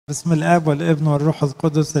بسم الآب والابن والروح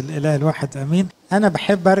القدس الإله الواحد أمين. أنا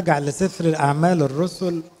بحب أرجع لسفر أعمال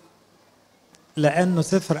الرسل، لأنه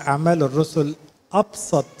سفر أعمال الرسل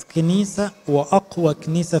أبسط كنيسة وأقوى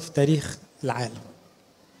كنيسة في تاريخ العالم.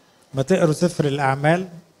 ما تقروا سفر الأعمال،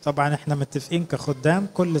 طبعا احنا متفقين كخدام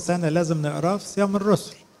كل سنة لازم نقراه في صيام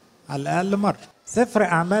الرسل على الأقل مرة. سفر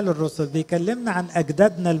أعمال الرسل بيكلمنا عن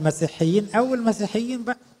أجدادنا المسيحيين، أول مسيحيين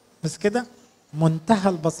بقى، بس كده منتهى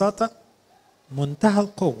البساطة، منتهى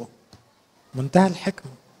القوة، منتهى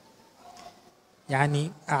الحكمة.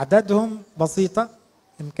 يعني أعدادهم بسيطة،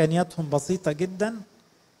 إمكانياتهم بسيطة جدا،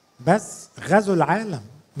 بس غزوا العالم.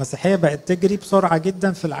 المسيحية بقت تجري بسرعة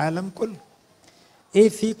جدا في العالم كله. إيه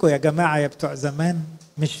فيكم يا جماعة يا بتوع زمان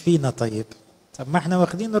مش فينا؟ طيب ما احنا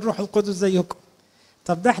واخدين الروح القدس زيكم.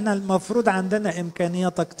 طب ده احنا المفروض عندنا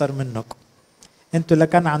إمكانيات أكتر منكم. انتوا لا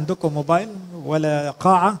كان عندكم موبايل ولا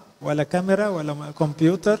قاعة ولا كاميرا ولا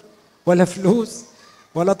كمبيوتر ولا فلوس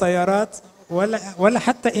ولا طيارات ولا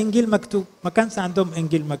حتى إنجيل مكتوب، ما كانش عندهم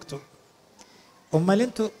إنجيل مكتوب. أمال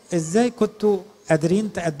انتوا إزاي كنتوا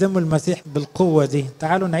قادرين تقدموا المسيح بالقوة دي؟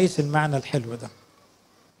 تعالوا نعيش المعنى الحلو ده.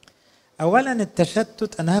 أولا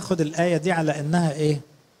التشتت، أنا هاخد الآية دي على إنها إيه؟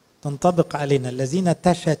 تنطبق علينا. الذين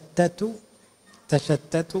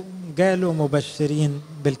تشتتوا جالوا مبشرين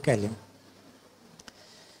بالكلمة.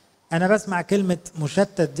 أنا بسمع كلمة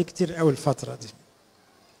مشتت دي كتير قوي الفترة دي،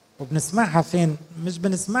 وبنسمعها فين؟ مش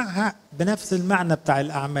بنسمعها بنفس المعنى بتاع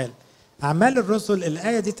الأعمال. أعمال الرسل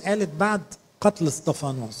الآية دي اتقالت بعد قتل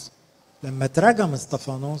اسطفانوس. لما ترجم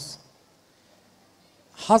اسطفانوس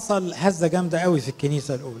حصل هزة جامدة قوي في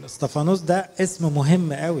الكنيسة الأولى. اسطفانوس ده اسم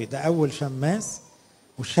مهم قوي، ده أول شماس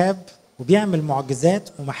وشاب وبيعمل معجزات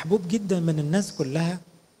ومحبوب جدا من الناس كلها،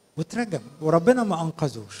 وترجم وربنا ما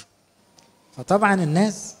أنقذوش. فطبعا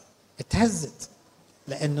الناس اتهزت،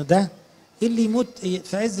 لأنه ده اللي يموت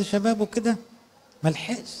في عز شبابه كده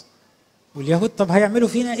ملحقش. واليهود طب هيعملوا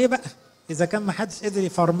فينا ايه بقى اذا كان ما حدش قدر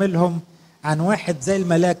يفرملهم عن واحد زي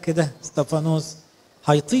الملاك كده اسطفانوس؟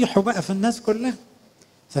 هيطيحوا بقى في الناس كلها.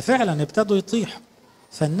 ففعلا ابتدوا يطيحوا،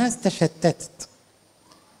 فالناس تشتتت.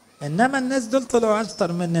 انما الناس دول طلعوا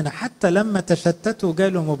اشطر مننا، حتى لما تشتتوا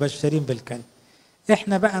جالوا مبشرين بالكلمة.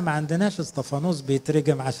 احنا بقى ما عندناش اسطفانوس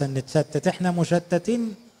بيترجم عشان نتشتت، احنا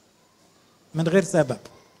مشتتين من غير سبب.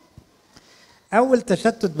 أول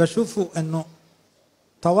تشتت بشوفه أنه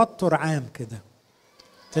توتر عام كده.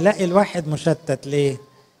 تلاقي الواحد مشتت ليه؟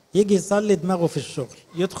 يجي يصلي دماغه في الشغل،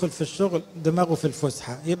 يدخل في الشغل دماغه في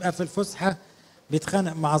الفسحة، يبقى في الفسحة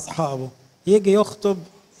بيتخانق مع أصحابه، يجي يخطب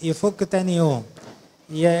يفك تاني يوم،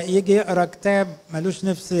 يجي يقرأ كتاب ملوش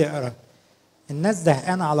نفس يقرأ. الناس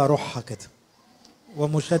دهقانة على روحها كده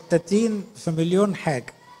ومشتتين في مليون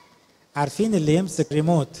حاجة. عارفين اللي يمسك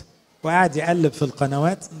ريموت وقاعد يقلب في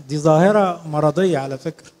القنوات؟ دي ظاهرة مرضية على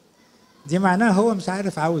فكرة. دي معناها هو مش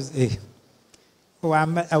عارف عاوز ايه، هو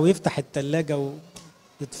عمال او يفتح التلاجة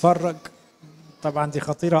ويتفرج. طبعا دي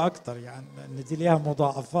خطيرة اكتر، يعني لان دي ليها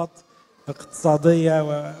مضاعفات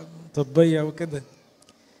اقتصادية وطبية وكده.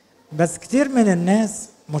 بس كتير من الناس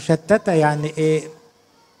مشتتة، يعني ايه؟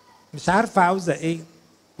 مش عارفة عاوزة ايه،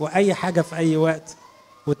 واي حاجة في اي وقت،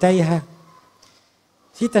 وتايهة.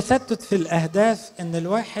 في تشتت في الاهداف، ان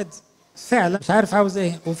الواحد فعلا مش عارف عاوز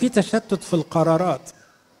ايه. وفي تشتت في القرارات،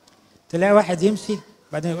 تلاقي واحد يمشي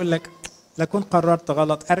بعدين يقول لك لكن قررت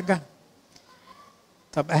غلط ارجع،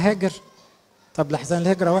 طب اهاجر، طب لحسن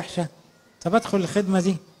الهجرة وحشة، طب ادخل الخدمة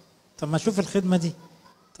دي، طب ما اشوف الخدمة دي،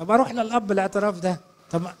 طب اروح للاب الاعتراف ده،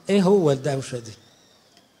 طب ايه هو الدوشة دي؟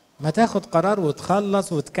 ما تاخد قرار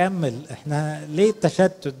وتخلص وتكمل. احنا ليه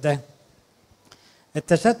التشتت ده؟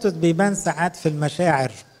 التشتت بيبان ساعات في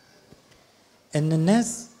المشاعر، ان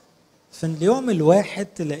الناس في اليوم الواحد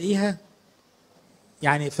تلاقيها،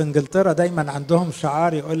 يعني في انجلترا دايما عندهم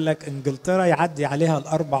شعار يقول لك انجلترا يعدي عليها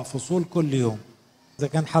الاربع فصول كل يوم. اذا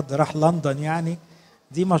كان حد راح لندن يعني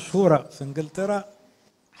دي مشهورة في انجلترا،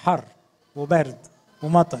 حر وبرد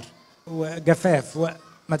ومطر وجفاف،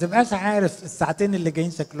 وما تبقاش عارف الساعتين اللي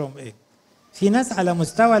جايين شكلهم ايه. في ناس على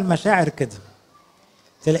مستوى المشاعر كده،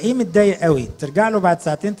 تلاقيه متضايق قوي، ترجع له بعد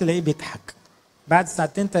ساعتين تلاقيه بيضحك، بعد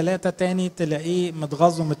ساعتين ثلاثة تاني تلاقيه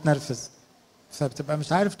متغاظ ومتنرفز. فبتبقى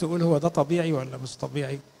مش عارف تقول هو ده طبيعي ولا مش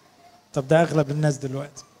طبيعي. طب ده أغلب الناس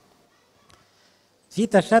دلوقتي. في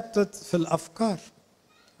تشتت في الأفكار،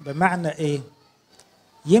 بمعنى إيه؟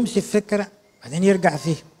 يمشي في فكرة بعدين يرجع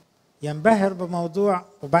فيه، ينبهر بموضوع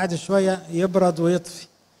وبعد شوية يبرد ويطفي،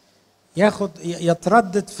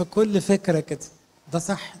 يتردد في كل فكرة كده، ده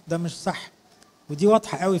صح ده مش صح. ودي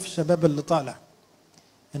واضحة قوي في الشباب اللي طالع،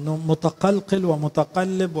 إنه متقلقل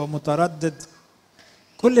ومتقلب ومتردد.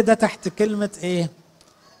 كل ده تحت كلمة ايه؟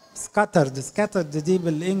 سكاترد. سكاترد دي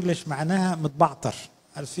بالانجلش معناها متبعتر،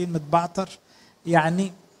 عارفين متبعتر،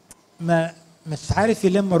 يعني ما مش عارف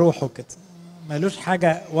يلم روحه كده، مالوش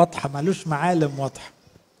حاجة واضحة، مالوش معالم واضحة.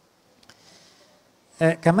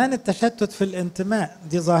 كمان التشتت في الانتماء،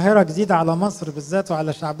 دي ظاهرة جديدة على مصر بالذات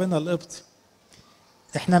وعلى شعبنا القبطي.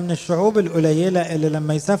 احنا من الشعوب القليلة اللي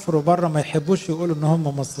لما يسافروا بره ما يحبوش يقولوا ان هم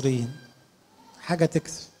مصريين، حاجة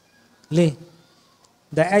تكسف. ليه؟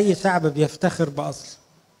 ده اي شعب بيفتخر بأصله.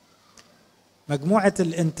 مجموعة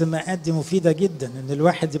الانتماءات دي مفيدة جدا، ان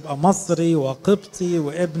الواحد يبقى مصري وقبطي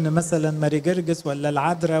وابن مثلا ماري جرجس ولا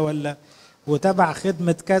العذراء ولا وتبع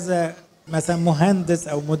خدمة كذا، مثلا مهندس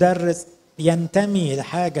او مدرس، ينتمي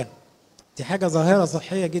لحاجة. دي حاجة ظاهرة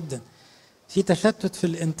صحية جدا. في تشتت في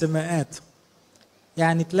الانتماءات،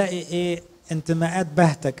 يعني تلاقي ايه انتماءات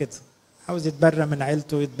باهتة كده، عاوز يتبرى من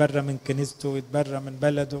عيلته، يتبرى من كنيسته، يتبرى من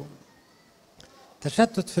بلده.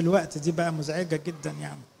 تشتت في الوقت دي بقى مزعجة جدا.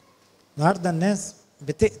 يعني النهارده الناس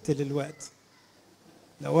بتقتل الوقت.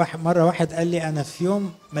 لو مرة واحد قال لي انا في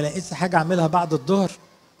يوم ما لقيتش حاجة اعملها بعد الظهر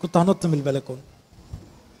كنت هنط من البلكونة.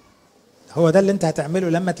 هو ده اللي انت هتعمله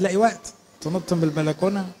لما تلاقي وقت تنط من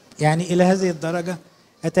البلكونة؟ يعني الى هذه الدرجة.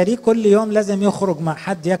 اتاريه كل يوم لازم يخرج مع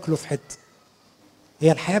حد ياكله في حتة.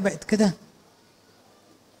 هي الحياة بقت كده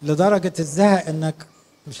لدرجة الزهق، انك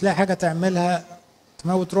مش لاقي حاجة تعملها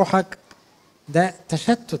تموت روحك. ده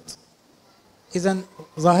تشتت. اذا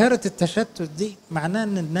ظاهرة التشتت دي معناه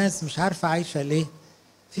ان الناس مش عارفة عايشة ليه،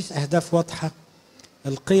 مفيش اهداف واضحة،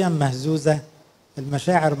 القيم مهزوزة،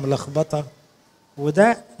 المشاعر ملخبطة.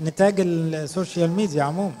 وده نتاج السوشيال ميديا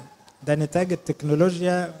عموما، ده نتاج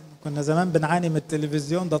التكنولوجيا. كنا زمان بنعاني من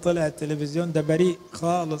التلفزيون، ده طلع التلفزيون ده بريء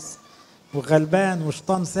خالص وغلبان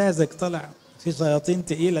وشيطان ساذج، طلع في شياطين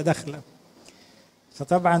تقيلة داخلة.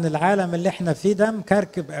 فطبعا العالم اللي احنا فيه ده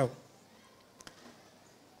مكركب قوي.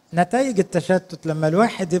 نتائج التشتت لما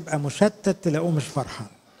الواحد يبقى مشتت تلاقوه مش فرحان.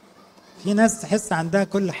 في ناس تحس عندها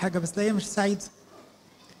كل حاجة بس تلاقيها مش سعيدة.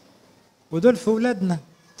 ودول في ولادنا،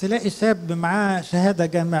 تلاقي شاب معاه شهادة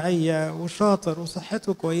جامعية وشاطر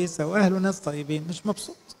وصحته كويسة وأهله ناس طيبين مش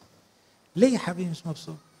مبسوط. ليه يا حبيبي مش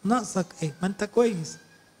مبسوط؟ ناقصك ايه؟ ما انت كويس.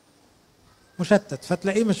 مشتت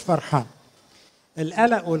فتلاقيه مش فرحان.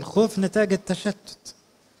 القلق والخوف نتاج التشتت،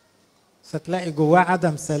 فتلاقي جواه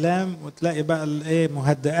عدم سلام، وتلاقي بقى الايه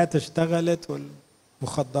مهدئات اشتغلت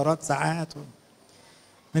والمخدرات ساعات.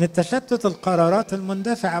 من التشتت القرارات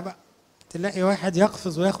المندفعة بقى، تلاقي واحد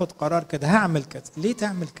يقفز وياخد قرار كده، هعمل كده. ليه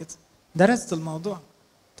تعمل كده؟ درست الموضوع؟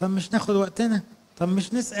 طب مش ناخد وقتنا؟ طب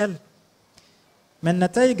مش نسأل؟ من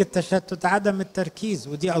نتائج التشتت عدم التركيز،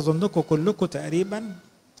 ودي أظنكم كلكم تقريبا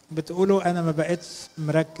بتقولوا أنا ما بقتش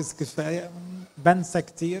مركز كفاية، بنسى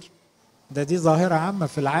كتير. دي ظاهرة عامة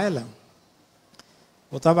في العالم.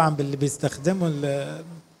 وطبعا باللي بيستخدموا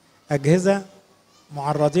الأجهزة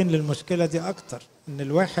معرضين للمشكلة دي أكتر، إن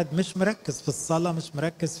الواحد مش مركز في الصلاة، مش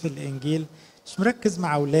مركز في الإنجيل، مش مركز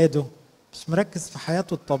مع أولاده، مش مركز في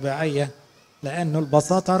حياته الطبيعية، لأنه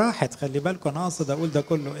البساطة راحت. خلي بالكم أنا أقصد أقول ده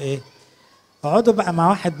كله إيه؟ اقعدوا بقى مع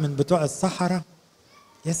واحد من بتوع الصحراء،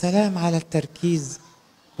 يا سلام على التركيز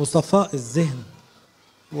وصفاء الذهن،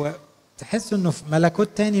 وتحس إنه في ملكوت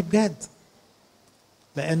تاني بجد،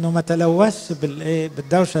 لأنه ما تلوثش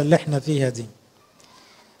بالدوشة اللي احنا فيها دي.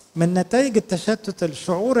 من نتائج التشتت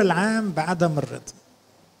الشعور العام بعدم الرضا،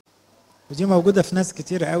 ودي موجودة في ناس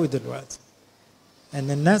كتير قوي دلوقتي،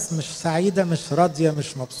 ان الناس مش سعيدة، مش راضية،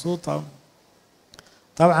 مش مبسوطة.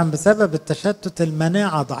 طبعا بسبب التشتت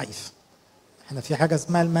المناعة ضعيفة. احنا في حاجة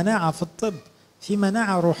اسمها المناعة في الطب، في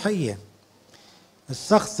مناعة روحية.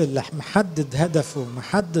 الشخص اللي محدد هدفه،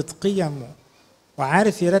 محدد قيمه،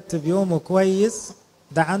 وعارف يرتب يومه كويس،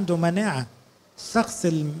 ده عنده مناعة. الشخص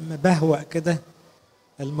المبهوأ كده،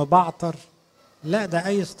 المبعتر، لا ده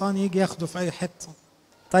اي شيطان يجي ياخده في اي حته.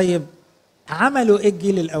 طيب عملوا ايه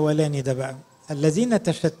الجيل الاولاني ده بقى؟ الذين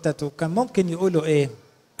تشتتوا كان ممكن يقولوا ايه؟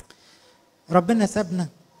 ربنا سابنا؟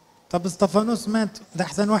 طب استفانوس مات، ده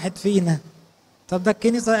احسن واحد فينا. طب ده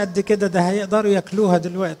الكنيسه قد كده، ده هيقدروا ياكلوها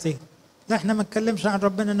دلوقتي. لا احنا ما نتكلمش عن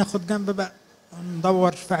ربنا، ناخد جنب بقى،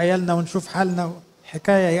 ندور في عيالنا ونشوف حالنا،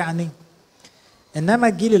 حكايه يعني. انما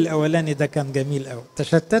الجيل الاولاني ده كان جميل قوي.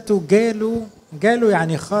 تشتتوا، جالوا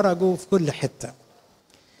يعني خرجوا في كل حته.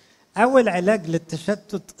 اول علاج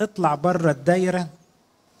للتشتت، اطلع بره الدايره،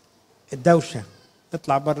 الدوشه،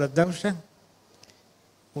 اطلع بره الدوشه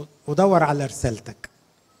ودور على رسالتك.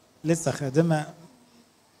 لسه خادمه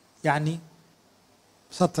يعني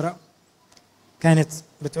شاطره كانت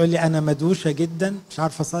بتقول لي انا مدوشه جدا، مش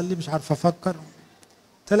عارفه اصلي، مش عارفه افكر.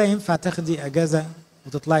 قلت لها ينفع تاخدي اجازه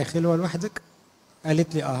وتطلعي خلوه لوحدك؟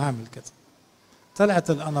 قالت لي هعمل كده. طلعت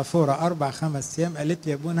الأنافورة 4-5 أيام، قالت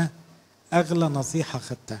لي يا أبونا أغلى نصيحة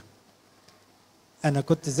خدتها. أنا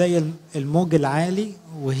كنت زي الموج العالي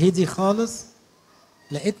وهدي خالص،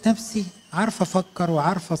 لقيت نفسي عارفة أفكر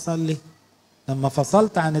وعارفة أصلي. لما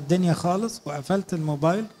فصلت عن الدنيا خالص وقفلت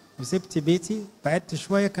الموبايل وسبت بيتي بعدت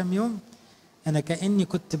شوية كم يوم، أنا كأني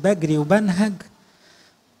كنت بجري وبنهج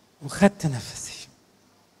وخدت نفسي.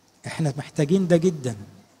 احنا محتاجين ده جدا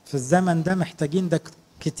في الزمن ده، محتاجين ده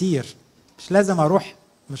كتير. مش لازم أروح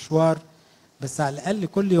مشوار، بس على الأقل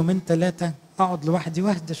كل يومين 3 أقعد لوحدي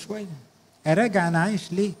واهدى شوية، أراجع أنا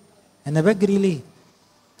عايش ليه، أنا بجري ليه،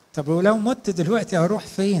 طب ولو مت دلوقتي هروح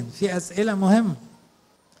فين؟ في أسئلة مهمة.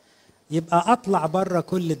 يبقى أطلع بره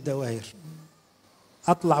كل الدوائر،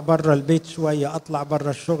 أطلع بره البيت شوية، أطلع بره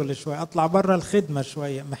الشغل شوية، أطلع بره الخدمة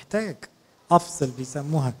شوية، محتاج أفصل،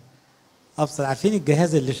 بيسموها أفصل. عارفين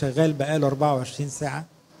الجهاز اللي شغال بقاله 24 ساعة؟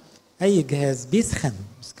 أي جهاز بيسخن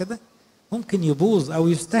مش كده؟ ممكن يبوظ أو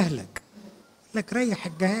يستهلك، لك ريح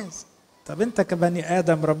الجهاز. طب أنت كبني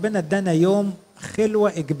آدم ربنا ادانا يوم خلوة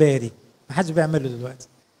إجباري، ما حدش بيعمله دلوقتي.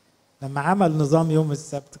 لما عمل نظام يوم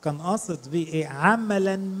السبت كان قاصد بيه ايه؟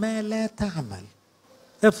 عملا ما لا تعمل.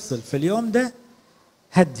 افصل في اليوم ده،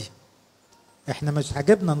 هدي. احنا مش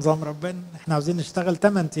عاجبنا نظام ربنا، احنا عاوزين نشتغل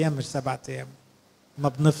 8 ايام مش 7 ايام، ما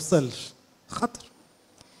بنفصلش، خطر.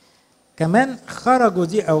 كمان خرجوا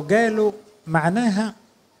دي او جالوا معناها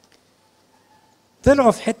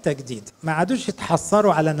طلعوا في حتة جديدة، ما عادوش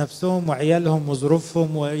يتحسروا على نفسهم وعيالهم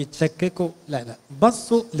وظروفهم ويتشككوا، لا لا،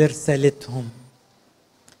 بصوا لرسالتهم.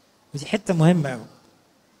 ودي حتة مهمة قوي.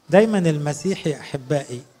 دايما المسيحي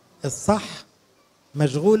احبائي الصح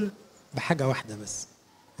مشغول بحاجة واحدة بس،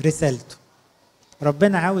 رسالته.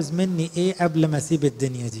 ربنا عاوز مني ايه قبل ما اسيب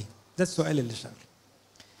الدنيا دي؟ ده السؤال اللي شغله.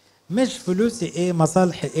 مش فلوسي ايه،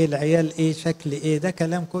 مصالحي ايه، العيال ايه، شكلي ايه، ده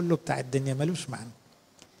كلام كله بتاع الدنيا ملوش معنى.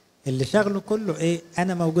 اللي شغله كله ايه؟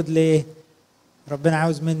 انا موجود ليه؟ ربنا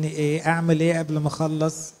عاوز مني ايه؟ اعمل ايه قبل ما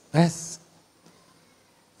اخلص؟ بس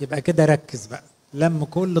يبقى كده ركز بقى، لم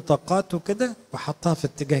كل طاقاته كده وحطها في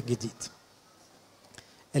اتجاه جديد.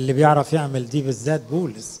 اللي بيعرف يعمل دي بالذات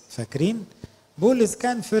بولس. فاكرين بولس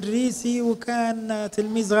كان فريسي وكان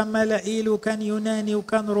تلميذ غمالائيل وكان يوناني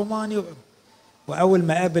وكان روماني، واول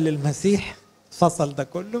ما قابل المسيح فصل ده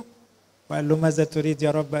كله وقال له ماذا تريد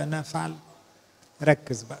يا رب ان افعل؟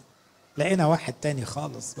 ركز بقى، لقينا واحد تاني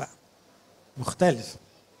خالص بقى مختلف.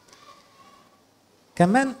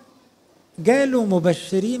 كمان جالوا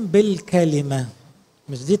مبشرين بالكلمة.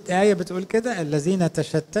 مش دي آية بتقول كده؟ الذين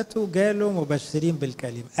تشتتوا جالوا مبشرين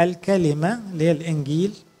بالكلمة. الكلمة اللي هي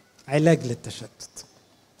الإنجيل علاج للتشتت.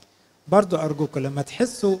 برضو أرجوكم لما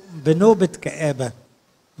تحسوا بنوبة كآبة،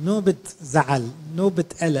 نوبة زعل، نوبة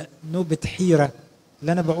قلق، نوبة حيرة،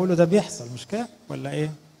 اللي أنا بقوله ده بيحصل مش كده ولا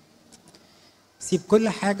إيه؟ سيب كل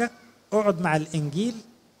حاجة، اقعد مع الإنجيل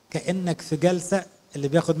كأنك في جلسة. اللي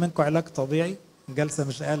بياخد منكم علاج طبيعي جلسة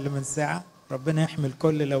مش أقل من ساعة، ربنا يحمي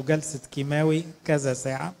الكل. لو جلسة كيماوي كذا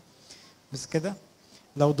ساعة، بس كده.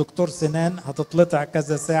 لو دكتور سنان هتطلع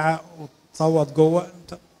كذا ساعة وتصوت جوه.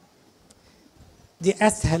 دي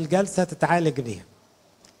أسهل جلسة تتعالج بيها،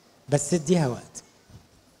 بس اديها وقت.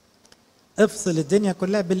 افصل الدنيا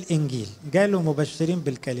كلها بالإنجيل. جالوا مبشرين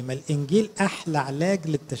بالكلمة. الإنجيل أحلى علاج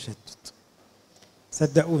للتشتت،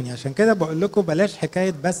 صدقوني. عشان كده بقول لكم بلاش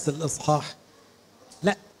حكاية بس الإصحاح،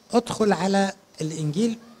 لا، ادخل على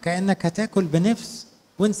الإنجيل كأنك هتاكل بنفس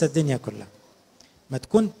وانسى الدنيا كلها. ما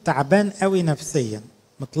تكون تعبان قوي نفسيا،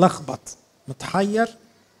 متلخبط، متحير،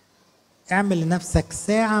 اعمل لنفسك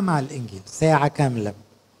ساعة مع الإنجيل، ساعة كاملة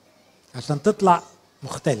عشان تطلع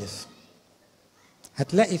مختلف.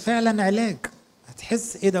 هتلاقي فعلا علاج.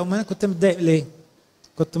 هتحس ايه ده، وما انا كنت متضايق ليه؟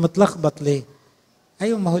 كنت متلخبط ليه؟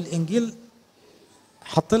 ايوه، ما هو الإنجيل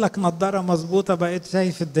حط لك نظارة مظبوطة، بقيت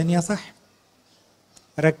شايف الدنيا صح،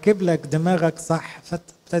 ركب لك دماغك صح،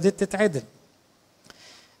 فابتديت تتعدل.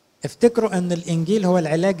 افتكروا ان الانجيل هو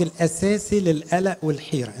العلاج الاساسي للقلق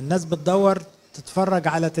والحيرة. الناس بتدور تتفرج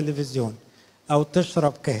على تلفزيون او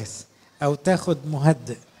تشرب كاس او تاخد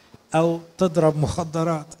مهدئ او تضرب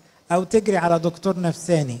مخدرات او تجري على دكتور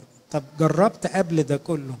نفساني. طب جربت قبل ده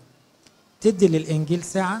كله تدي للانجيل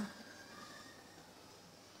ساعة؟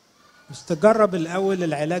 مش تجرب الاول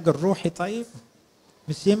العلاج الروحي؟ طيب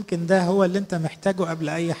مش يمكن ده هو اللي انت محتاجه قبل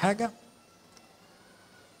اي حاجة؟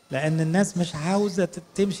 لان الناس مش عاوزة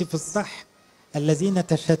تمشي في الصح. الذين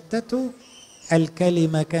تشتتوا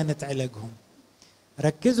الكلمة كانت علاجهم.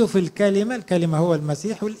 ركزوا في الكلمة. الكلمة هو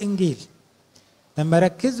المسيح والإنجيل. لما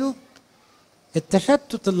ركزوا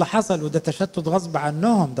التشتت اللي حصل، وده تشتت غصب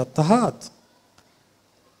عنهم، ده اضطهاد،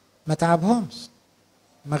 ما تعبهمش،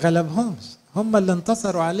 ما غلبهمش، هم اللي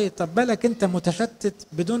انتصروا عليه. طب بالك انت متشتت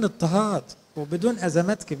بدون اضطهاد وبدون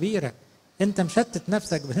أزمات كبيرة، انت مشتت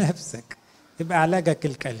نفسك بنفسك. يبقى علاجك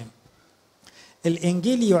الكلمة.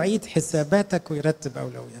 الإنجيل يعيد حساباتك ويرتب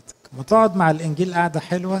أولوياتك. ما تقعد مع الإنجيل قاعدة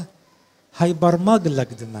حلوة هيبرمج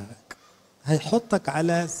لك دماغك، هيحطك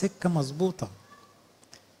على سكة مظبوطة،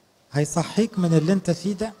 هيصحيك من اللي انت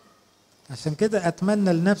فيه ده. عشان كده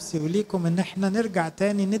أتمنى لنفسي وليكم إن احنا نرجع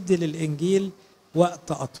تاني ندي للإنجيل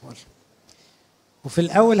وقت أطول. وفي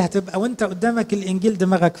الأول هتبقى وانت قدامك الإنجيل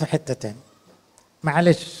دماغك في حتة تاني،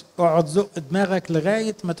 معلش اقعد زق دماغك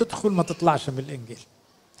لغاية ما تدخل ما تطلعش من الإنجيل.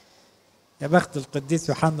 يا بخت القديس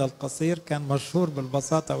يوحنا القصير، كان مشهور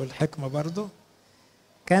بالبساطة والحكمة برضه.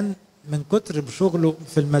 كان من كتر بشغله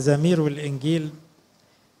في المزامير والإنجيل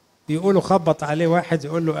بيقولوا خبط عليه واحد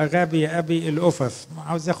يقول له أغابي يا أبي الأفف،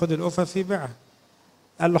 عاوز ياخد الأفف يبيعها.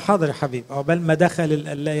 قال له حاضر يا حبيبي. عقبال ما دخل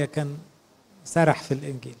القلاية كان سرح في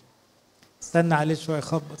الإنجيل. استنى عليه شوية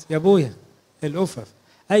خبط، يا أبويا الأفف.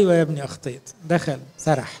 أيوة يا ابني أخطيت. دخل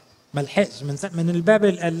سرح ملحقش من الباب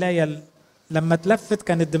القلاية، لما اتلفت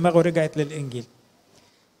كانت دماغه رجعت للإنجيل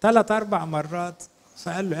 3-4 مرات.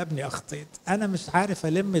 فقال له يا ابني أخطيت، أنا مش عارف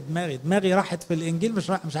ألم دماغي راحت في الإنجيل،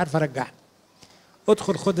 مش عارف أرجعها.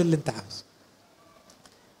 ادخل خد اللي انت عاوزه.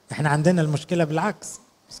 احنا عندنا المشكلة بالعكس،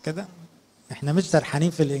 بس كده احنا مش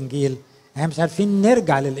سرحانين في الإنجيل، احنا مش عارفين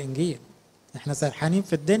نرجع للإنجيل، احنا سرحانين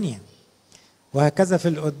في الدنيا. وهكذا في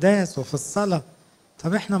القداس وفي الصلاة.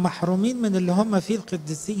 طب احنا محرومين من اللي هم فيه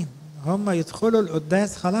القديسين، هم يدخلوا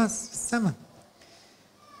القداس خلاص في السماء،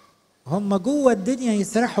 هم جوه الدنيا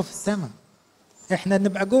يسرحوا في السماء، احنا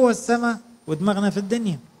نبقى جوه السماء ودماغنا في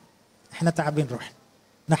الدنيا. احنا تعبين روحنا،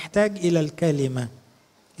 نحتاج إلى الكلمة،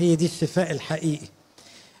 هي دي الشفاء الحقيقي.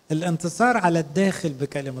 الانتصار على الداخل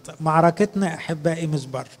بكلمة. معركتنا أحبائي مش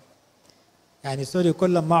بره. يعني سوري،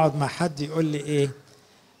 كل ما أقعد مع حد يقول لي إيه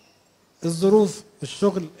الظروف،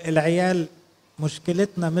 الشغل، العيال،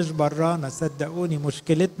 مشكلتنا مش برانا، صدقوني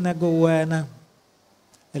مشكلتنا جوانا.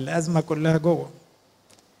 الأزمة كلها جوه،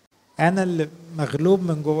 أنا اللي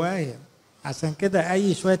مغلوب من جوايا، عشان كده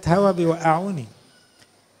أي شوية هوا بيوقعوني.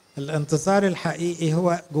 الانتصار الحقيقي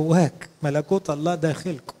هو جواك، ملكوت الله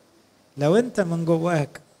داخلكم. لو انت من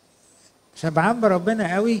جواك شبعان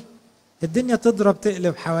بربنا قوي، الدنيا تضرب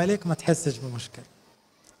تقلب حواليك ما تحسش بمشكلة.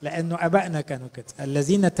 لأنه أبائنا كانوا كده،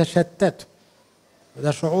 الذين تشتتوا.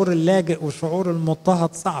 ده شعور اللاجئ وشعور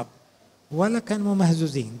المضطهد صعب، ولا كانوا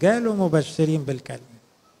مهزوزين، جالوا مبشرين بالكلمة.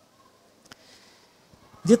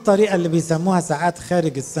 دي الطريقة اللي بيسموها ساعات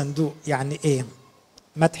خارج الصندوق. يعني ايه؟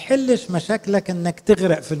 ما تحلش مشاكلك انك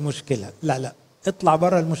تغرق في المشكلة، لا، اطلع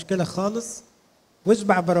بره المشكلة خالص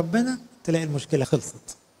واشبع بربنا، تلاقي المشكلة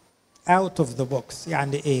خلصت. out of the box.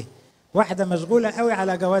 يعني ايه؟ واحدة مشغولة قوي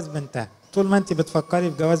على جواز بنتها، طول ما انت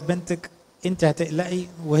بتفكري في جواز بنتك انت هتقلقي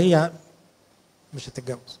وهي مش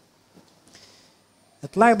هتتجوز.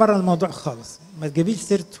 اطلعي بره الموضوع خالص، ما تجيبيش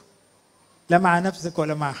سيرته لا مع نفسك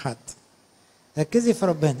ولا مع حد. ركزي في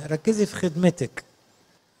ربنا، ركزي في خدمتك،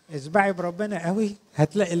 اشبعي بربنا قوي،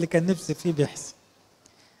 هتلاقي اللي كان نفسك فيه بيحصل.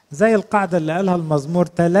 زي القاعدة اللي قالها المزمور،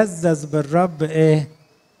 تلذذ بالرب ايه؟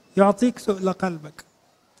 يعطيك سؤل قلبك.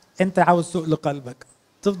 انت عاوز سؤل قلبك،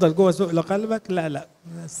 تفضل جوه سؤل قلبك؟ لا،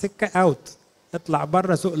 السكة اوت. اطلع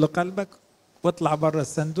بره سؤل قلبك، واطلع بره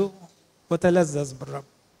الصندوق، وتلذذ بالرب.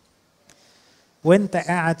 وانت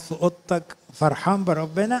قاعد في اوضتك فرحان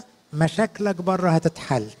بربنا، مشاكلك بره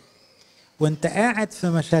هتتحل. وانت قاعد في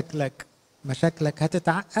مشاكلك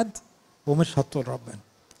هتتعقد ومش هتطول ربنا.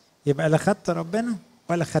 يبقى لا خدت ربنا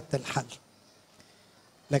ولا خدت الحل.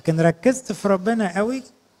 لكن ركزت في ربنا قوي،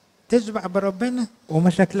 تشبع بربنا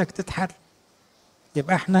ومشاكلك تتحل.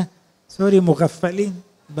 يبقى احنا سوري مغفلين،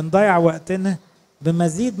 بنضيع وقتنا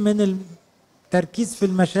بمزيد من التركيز في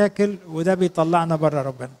المشاكل، وده بيطلعنا بره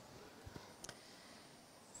ربنا.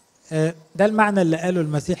 ده المعنى اللي قاله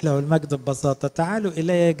المسيح له المجد ببساطة، تعالوا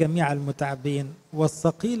إلي جميع المتعبين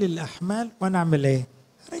والثقيل الأحمال وأنا أعمل إيه؟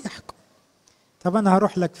 أريحكم. طب أنا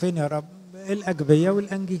هروح لك فين يا رب؟ الأجبية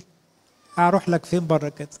والأنجيل. هروح لك فين بره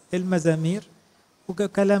كده؟ المزامير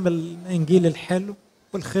وكلام الإنجيل الحلو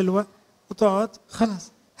والخلوة، وتقعد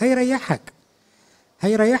خلاص.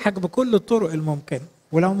 هيريحك بكل الطرق الممكنة.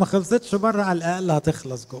 ولو ما خلصتش بره على الأقل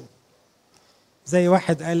هتخلص جوه. زي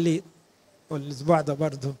واحد قال لي والأسبوع ده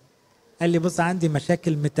برضه، قال لي بص عندي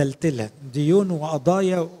مشاكل متلتلة، ديون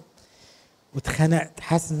وقضايا واتخنقت،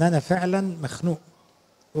 حاسس ان انا فعلا مخنوق.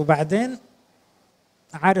 وبعدين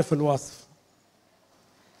عارف الوصف،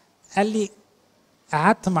 قال لي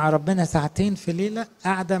قعدت مع ربنا ساعتين في ليلة،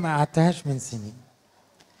 قعدة ما قعدتهاش من سنين.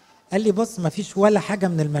 قال لي بص ما فيش ولا حاجة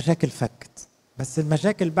من المشاكل فكت، بس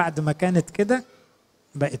المشاكل بعد ما كانت كده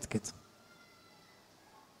بقت كده.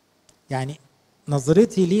 يعني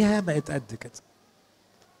نظرتي ليها بقت قد كده،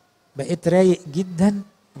 بقيت رايق جدا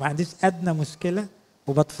وما عنديش أدنى مشكلة،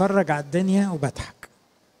 وبتفرج على الدنيا وبضحك.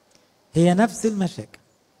 هي نفس المشاكل،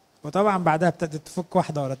 وطبعا بعدها ابتدت تفك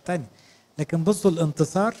واحدة ورا التانية، لكن بصوا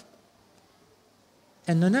الانتصار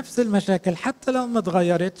انه نفس المشاكل حتى لو ما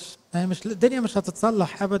اتغيرتش، مش الدنيا مش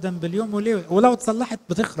هتتصلح ابدا باليوم وليه، ولو اتصلحت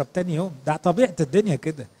بتخرب تاني يوم، ده طبيعة الدنيا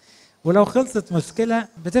كده. ولو خلصت مشكلة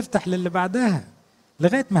بتفتح للي بعدها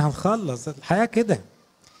لغاية ما هنخلص الحياة كده.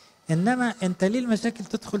 انما انت ليه المشاكل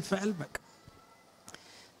تدخل في قلبك؟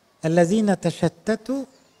 الذين تشتتوا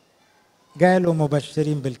جالوا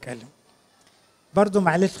مبشرين بالكلمة. برضو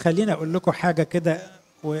معلش خليني اقول لكم حاجة كده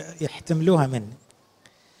ويحتملوها مني.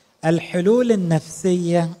 الحلول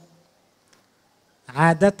النفسية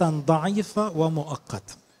عادة ضعيفة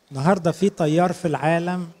ومؤقتة. النهاردة في تيار في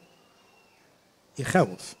العالم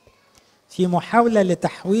يخوف، في محاولة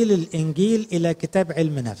لتحويل الإنجيل إلى كتاب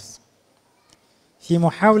علم نفس، في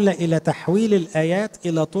محاولة إلى تحويل الآيات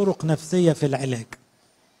إلى طرق نفسية في العلاج.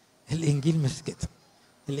 الإنجيل مش كده،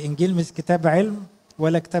 الإنجيل مش كتاب علم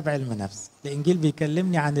ولا كتاب علم نفس. الإنجيل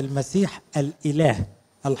بيكلمني عن المسيح الإله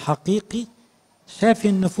الحقيقي شافي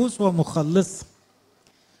النفوس ومخلص.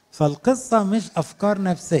 فالقصة مش أفكار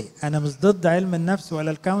نفسية. أنا مش ضد علم النفس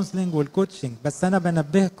ولا الكونسلنج والكوتشنج، بس أنا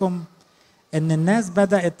بنبهكم إن الناس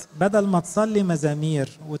بدأت بدل ما تصلي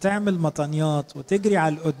مزامير وتعمل مطانيات وتجري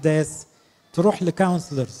على القداس تروح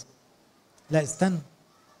لكونسلرز. لا استنى،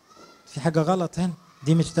 في حاجة غلط هنا،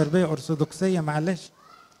 دي مش تربية أرثوذكسية. معلش،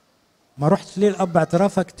 ما رحتش ليه الأب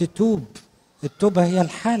اعترافك تتوب؟ التوبة هي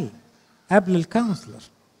الحل قبل الكونسلر.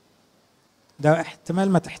 ده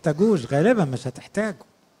احتمال ما تحتاجوش، غالبا مش هتحتاجه.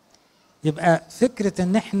 يبقى فكرة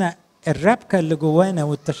ان احنا الربكة اللي جوانا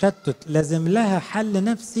والتشتت لازم لها حل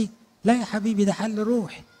نفسي، لا يا حبيبي، ده حل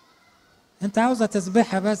روحي. انت عاوزة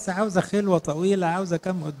تسبيحة بس، عاوزة خلوة طويلة، عاوزة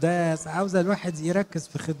كم قداس، عاوزة الواحد يركز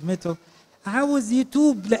في خدمته، عاوز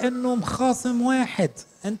يتوب لانه مخاصم واحد.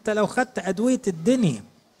 انت لو خدت ادوية الدنيا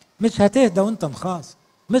مش هتهدى وانت مخاصم،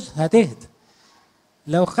 مش هتهدى.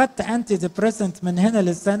 لو خدت انتي ديبريسنت من هنا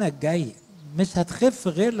للسنة الجاية مش هتخف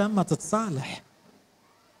غير لما تتصالح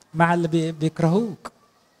مع اللي بيكرهوك.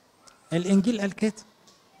 الانجيل قال كده.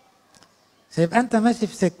 فيبقى انت ماشي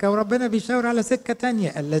في سكة وربنا بيشاور على سكة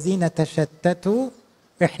تانية. الذين تشتتوا،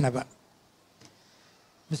 احنا بقى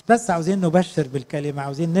مش بس عاوزين نبشر بالكلمة،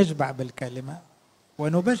 عاوزين نشبع بالكلمة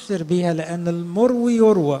ونبشر بيها، لان المروي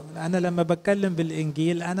يروى. انا لما بتكلم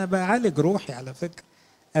بالانجيل انا بعالج روحي على فكرة.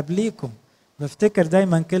 قبليكم بفتكر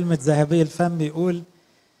دايما كلمة ذهبي الفم يقول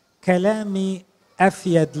كلامي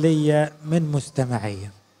افيد لي من مستمعي.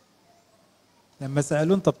 لما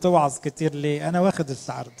سألوا انت بتوعظ كتير ليه، انا واخد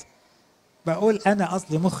الشعر ده، بقول انا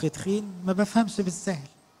اصلي مخي تخين ما بفهمش بالسهل،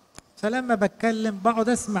 فلما بتكلم بقعد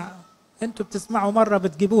اسمع. انتوا بتسمعوا مرة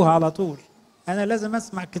بتجيبوها على طول، انا لازم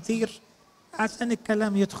اسمع كتير عشان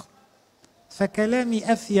الكلام يدخل.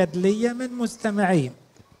 فكلامي افيد لي من مستمعين.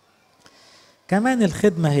 كمان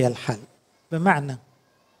الخدمة هي الحل، بمعنى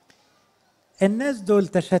الناس دول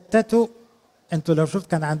تشتتوا. انتوا لو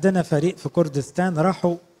شفت كان عندنا فريق في كردستان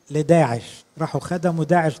راحوا لداعش، راحوا خدموا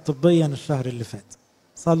داعش طبيا الشهر اللي فات،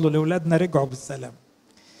 صلوا لأولادنا رجعوا بالسلام.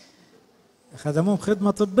 خدموهم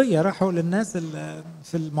خدمة طبية، راحوا للناس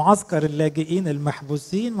في المعسكر اللاجئين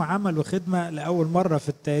المحبوسين وعملوا خدمة لأول مرة في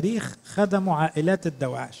التاريخ، خدموا عائلات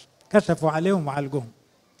الدواعش، كشفوا عليهم وعالجوهم.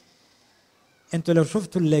 انتوا لو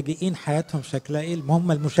شفتوا اللاجئين حياتهم شكلها ايه،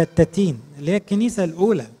 هم المشتتين اللي هي الكنيسة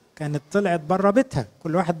الأولى كانت طلعت بره بيتها،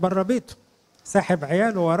 كل واحد بره بيته ساحب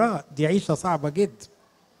عياله وراه، دي عيشة صعبة جدا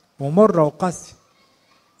ومرة وقاسية.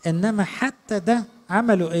 إنما حتى ده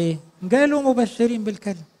عملوا إيه؟ جالوا مبشرين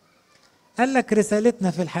بالكلمة. قال لك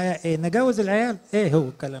رسالتنا في الحياة إيه؟ نجوز العيال؟ إيه هو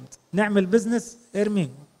الكلام ده؟ نعمل بزنس؟ ارميه.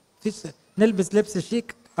 فيش نلبس لبس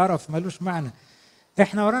شيك؟ قرف ملوش معنى.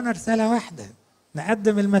 إحنا ورانا رسالة واحدة،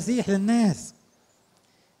 نقدم المسيح للناس.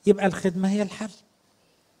 يبقى الخدمة هي الحل.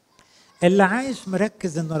 اللي عايش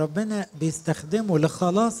مركز إن ربنا بيستخدمه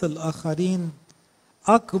لخلاص الآخرين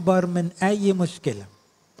أكبر من أي مشكلة.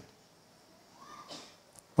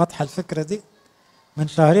 واضحة الفكرة دي؟ من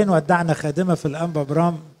شهرين ودعنا خادمة في الأنبا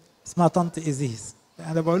برام اسمها طنط إيزيز.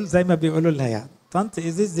 أنا بقول زي ما بيقولوا لها يعني، طنط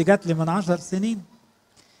إيزيز دي جات لي من 10 سنين.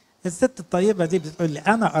 الست الطيبة دي بتقول لي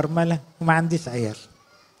أنا أرملة وما عنديش عيال،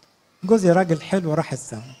 جوزي راجل حلو راح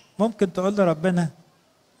السما، ممكن تقول لي ربنا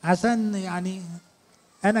عشان يعني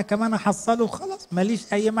أنا كمان أحصله وخلاص،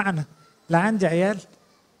 ماليش أي معنى، لا عندي عيال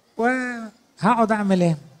وهقعد أعمل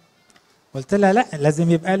إيه؟ قلت لها لا،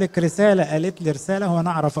 لازم يبقى لك رسالة. قالت لي رسالة؟ هو أنا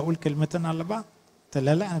أعرف أقول كلمتين على بعض؟ قلت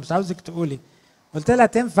لها لا، أنا مش عاوزك تقولي. قلت لها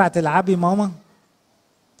تنفع تلعبي ماما؟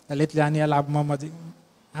 قالت لي يعني ألعب ماما دي؟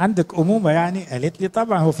 عندك أمومة يعني؟ قالت لي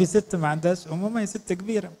طبعا، هو في ست ما عندهاش أمومة؟ هي ست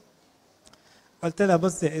كبيرة. قلت لها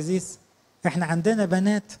بص يا إزيس، إحنا عندنا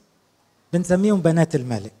بنات بنسميهم بنات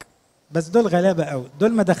الملك، بس دول غلابة قوي،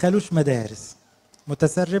 دول ما دخلوش مدارس،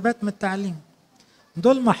 متسربات من التعليم،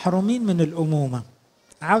 دول محرومين من الأمومة.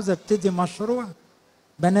 عاوزة ابتدي مشروع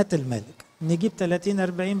بنات الملك، نجيب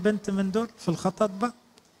 30-40 بنت من دول في الخطاطبة،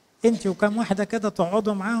 انت وكم واحدة كده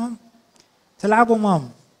تقعدوا معاهم تلعبوا ماما،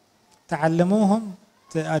 تعلموهم،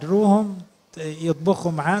 تقروهم،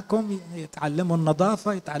 يطبخوا معاكم، يتعلموا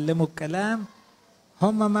النظافة، يتعلموا الكلام.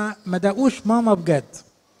 هم ما دقوش ماما بجد.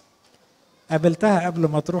 قابلتها قبل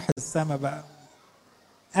ما تروح السما بقى،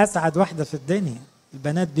 أسعد واحدة في الدنيا،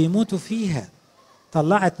 البنات بيموتوا فيها،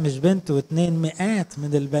 طلعت مش بنت واتنين، مئات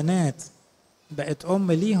من البنات بقت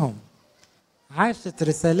أم ليهم، عاشت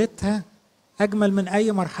رسالتها أجمل من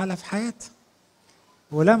أي مرحلة في حياتها.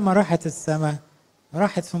 ولما راحت السما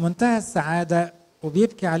راحت في منتهى السعادة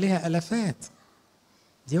وبيبكي عليها ألفات.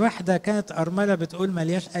 دي واحدة كانت أرملة بتقول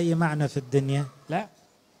ملياش أي معنى في الدنيا، لا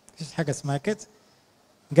مفيش حاجة اسمها كده.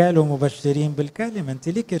 جالوا مبشرين بالكلمة، انت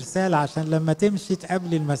ليك رسالة عشان لما تمشي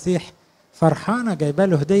تقابلي المسيح فرحانة، جايبه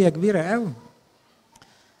له هدية كبيرة قوي.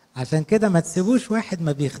 عشان كده ما تسيبوش واحد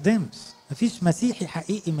ما بيخدمش، مفيش مسيحي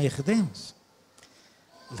حقيقي ما يخدمش.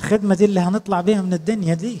 الخدمة دي اللي هنطلع بيها من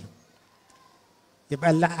الدنيا دي. يبقى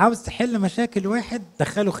اللي عاوز تحل مشاكل واحد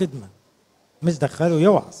دخله خدمة، مش دخله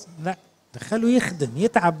يوعظ، لا دخله يخدم،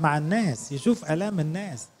 يتعب مع الناس، يشوف آلام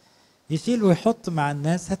الناس، يشيل ويحط مع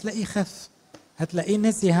الناس، هتلاقيه خف، هتلاقيه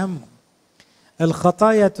نسي همه.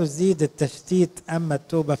 الخطايا تزيد التشتيت، أما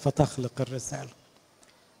التوبة فتخلق الرسالة.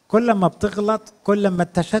 كل ما بتغلط كل ما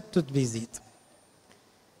التشتت بيزيد،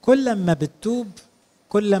 كل ما بتتوب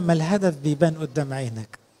كل ما الهدف بيبان قدام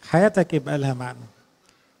عينك، حياتك يبقى لها معنى.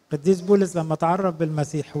 قديس بولس لما تعرف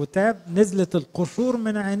بالمسيح وتاب نزلت القشور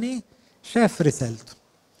من عينيه، شاف رسالته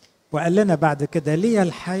وقال لنا بعد كده لي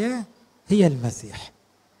الحياة هي المسيح،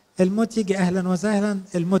 الموت يجي أهلا وسهلا،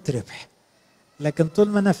 الموت ربح، لكن طول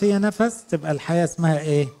ما أنا فيها نفس تبقى الحياة اسمها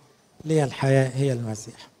إيه؟ لي الحياة هي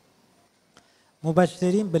المسيح.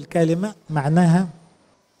 مبشرين بالكلمة معناها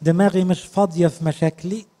دماغي مش فاضية في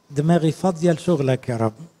مشاكلي، دماغي فاضية لشغلك يا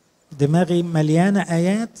رب، دماغي مليانة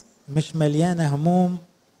آيات مش مليانة هموم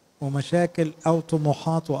ومشاكل أو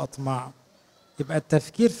طموحات وأطماع. يبقى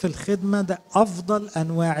التفكير في الخدمة ده أفضل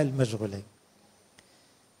أنواع المشغولين.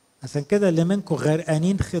 عشان كده اللي منكم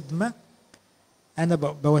غرقانين خدمة أنا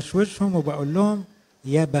بوشوشهم وبقول لهم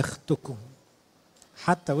يا بختكم،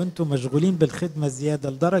 حتى وانتم مشغولين بالخدمة زيادة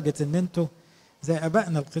لدرجة ان انتم زي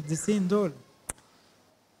أبائنا القديسين دول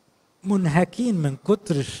منهكين من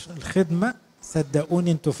كتر الخدمة.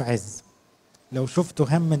 صدقوني انتوا في عز، لو شفتوا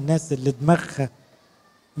هم الناس اللي دماغها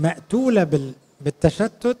مقتولة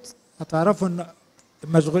بالتشتت هتعرفوا ان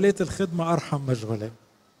مشغولية الخدمة أرحم مشغولية،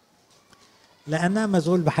 لأنها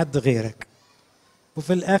مشغول بحد غيرك،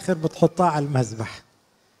 وفي الآخر بتحطها على المذبح،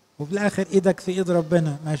 وفي الآخر إيدك في إيد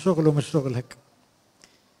ربنا، ما شغله مش شغلك.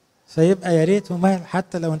 فيبقى يا ريت ومال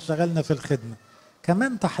حتى لو انشغلنا في الخدمة.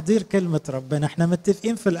 كمان تحضير كلمة ربنا، احنا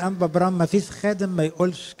متفقين في الأنبا برام ما فيش خادم ما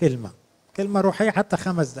يقولش كلمة روحية حتى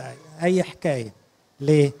 5 دقايق، أي حكاية.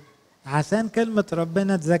 ليه؟ عشان كلمة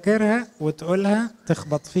ربنا تذاكرها وتقولها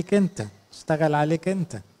تخبط فيك انت، تشتغل عليك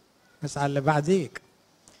انت مش على اللي بعديك.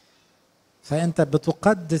 فانت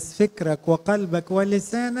بتقدس فكرك وقلبك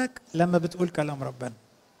ولسانك لما بتقول كلام ربنا.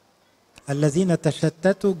 الذين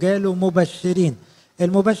تشتتوا جالوا مبشرين.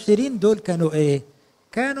 المبشرين دول كانوا ايه؟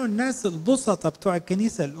 كانوا الناس البسطة بتوع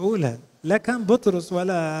الكنيسة الأولى، لا كان بطرس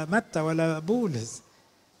ولا متى ولا بولس،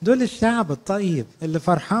 دول الشعب الطيب اللي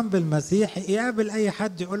فرحان بالمسيح، يقابل أي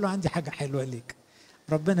حد يقول له عندي حاجة حلوة ليك،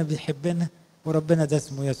 ربنا بيحبنا وربنا ده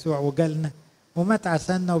اسمه يسوع وجالنا ومات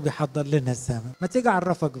عشاننا وبيحضر لنا السماء، ما تيجي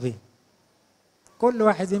أعرفك بيه. كل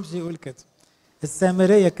واحد يمشي يقول كده.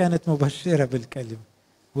 السامرية كانت مبشرة بالكلمة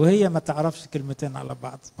وهي ما تعرفش كلمتين على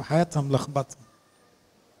بعض وحياتها ملخبطة.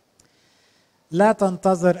 لا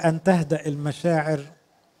تنتظر أن تهدأ المشاعر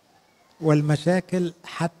والمشاكل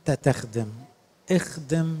حتى تخدم،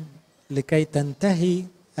 اخدم لكي تنتهي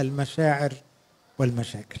المشاعر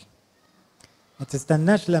والمشاكل. ما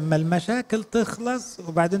تستناش لما المشاكل تخلص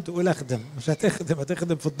وبعدين تقول اخدم، مش هتخدم،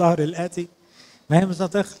 هتخدم في الظهر الآتي، ما هي مش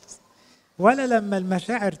هتخلص. ولا لما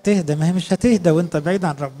المشاعر تهدى، ما هي مش هتهدى وانت بعيد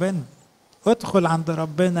عن ربنا. ادخل عند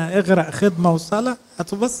ربنا، اغرق خدمة وصلاة،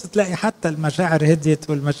 هتبص تلاقي حتى المشاعر هديت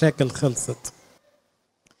والمشاكل خلصت.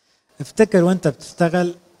 افتكر وانت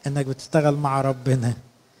بتشتغل انك بتشتغل مع ربنا،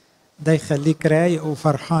 ده يخليك رايق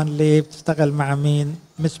وفرحان. ليه؟ بتشتغل مع مين؟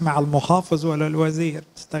 مش مع المحافظ ولا الوزير،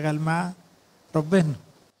 بتشتغل مع ربنا.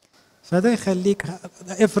 فده يخليك،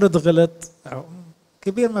 افرض غلط،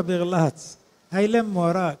 كبير ما بيغلطش، هيلم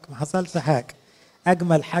وراك، ما حصلش حاجة.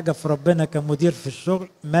 أجمل حاجة في ربنا كمدير في الشغل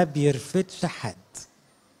ما بيرفتش حد.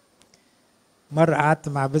 مرة قعدت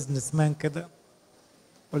مع بزنس مان كده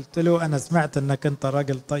قلت له أنا سمعت إنك أنت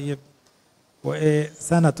راجل طيب، وإيه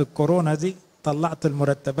سنة الكورونا دي طلعت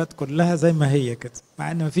المرتبات كلها زي ما هي كده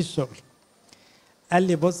مع إن مفيش شغل. قال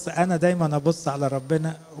لي بص أنا دايما أبص على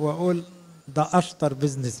ربنا وأقول ده أشطر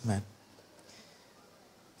بيزنس مان،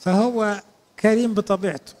 فهو كريم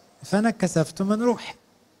بطبيعته، فأنا كسفته من روحي،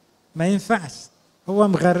 ما ينفعش، هو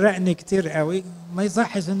مغرقني كتير قوي، ما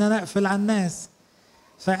يصحش إن أنا أقفل على الناس،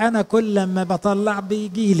 فأنا كل لما بطلع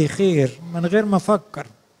بيجي لي خير من غير ما أفكر،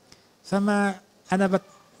 فما أنا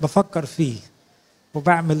بفكر فيه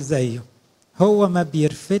وبعمل زيه. هو ما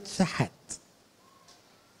بيرفدش حد،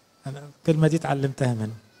 أنا الكلمة دي اتعلمتها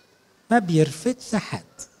منه، ما بيرفدش حد،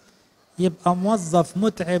 يبقى موظف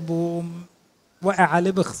متعب ووقع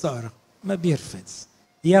عليه بخسارة ما بيرفدش.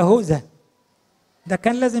 يهوذا ده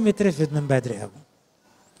كان لازم يترفد من بدري قوي،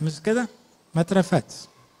 مش كده؟ ما اترفدش،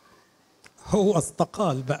 هو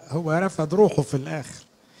استقال بقى، هو رفض روحه في الآخر.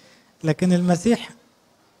 لكن المسيح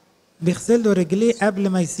بيغسل له رجليه قبل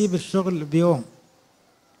ما يسيب الشغل بيوم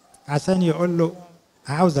عشان يقول له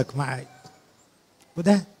عاوزك معايا،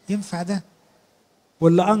 وده ينفع ده؟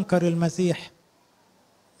 واللي أنكر المسيح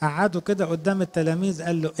قعده كده قدام التلاميذ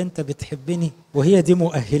قال له أنت بتحبني؟ وهي دي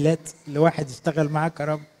مؤهلات لواحد يشتغل معاك يا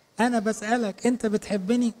رب؟ أنا بسألك أنت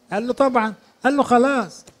بتحبني؟ قال له طبعا. قال له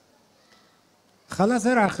خلاص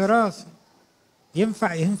ارعى خرافي.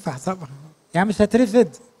 ينفع طبعا، يعني مش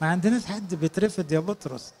هترفد؟ ما عندناش حد بيترفد يا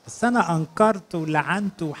بطرس، بس أنا أنكرت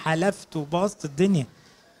ولعنت وحلفت وبوظت الدنيا،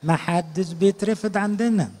 ما حدش بيترفد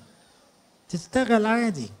عندنا، تشتغل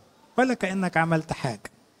عادي ولا كأنك عملت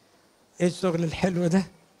حاجة. ايه الشغل الحلو ده؟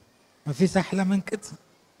 مفيش أحلى من كده.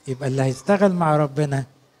 يبقى اللي هيشتغل مع ربنا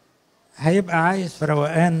هيبقى عايش في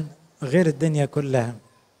روقان غير الدنيا كلها.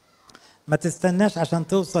 ما تستناش عشان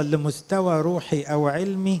توصل لمستوى روحي أو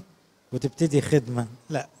علمي وتبتدي خدمة،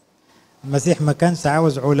 لا، المسيح ما كانش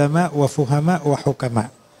عاوز علماء وفهماء وحكماء،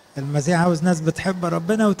 المسيح عاوز ناس بتحب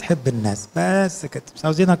ربنا وتحب الناس، بس كده، مش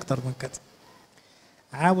عاوزين أكتر من كده.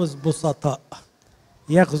 عاوز بسطاء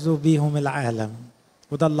يغزو بيهم العالم،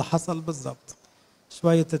 وده اللي حصل بالظبط.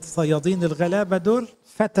 شوية الصيادين الغلابة دول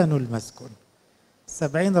فتنوا المسكون،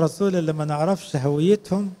 70 رسول اللي ما نعرفش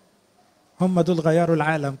هويتهم هم دول غيروا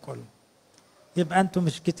العالم كله. يبقى أنتم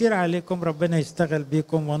مش كتير عليكم، ربنا يشتغل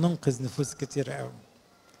بيكم وننقذ نفوس كتير قوي.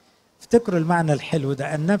 افتكروا المعنى الحلو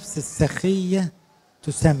ده، النفس السخية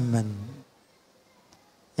تسمن.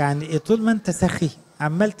 يعني ايه؟ طول ما انت سخي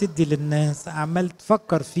عمال تدي للناس، عمال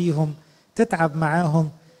تفكر فيهم، تتعب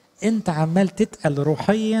معاهم، انت عمال تتقل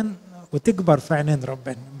روحيا وتكبر في عينين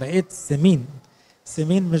ربنا، بقيت سمين.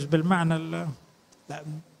 سمين مش بالمعنى لا،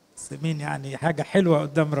 سمين يعني حاجة حلوة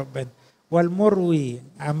قدام ربنا. والمروي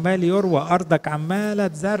عمال يروى، أرضك عمالة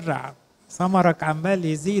تزرع، ثمرك عمال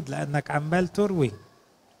يزيد لأنك عمال تروي.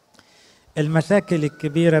 المشاكل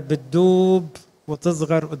الكبيرة بتدوب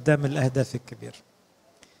وتصغر قدام الأهداف الكبيرة.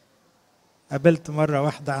 قابلت مرة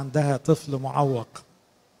واحدة عندها طفل معوق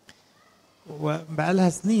وبقالها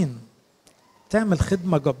سنين تعمل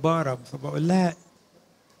خدمة جبارة، فبقول لها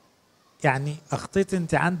يعني أخطيت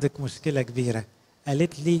أنت عندك مشكلة كبيرة؟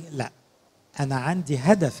 قالت لي لا، أنا عندي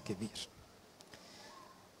هدف كبير،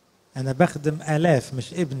 أنا بخدم آلاف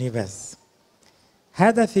مش ابني بس،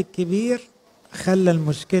 هدفي الكبير خلى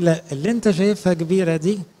المشكلة اللي أنت شايفها كبيرة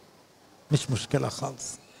دي مش مشكلة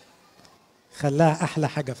خالص، خلاها أحلى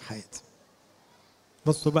حاجة في حياتي.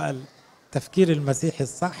 بصوا بقى التفكير المسيحي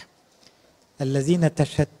الصح، الذين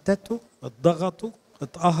تشتتوا، اتضغطوا،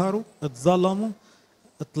 اتقهروا، اتظلموا،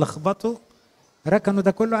 اتلخبطوا، ركنوا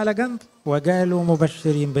ده كله على جنب وجالوا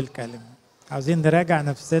مبشرين بالكلمة. عاوزين نراجع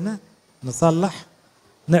نفسنا، نصلح،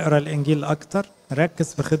 نقرأ الإنجيل أكتر،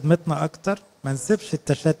 نركز في خدمتنا أكتر، ما نسيبش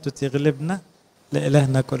التشتت يغلبنا.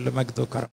 لإلهنا كل مجد وكرم.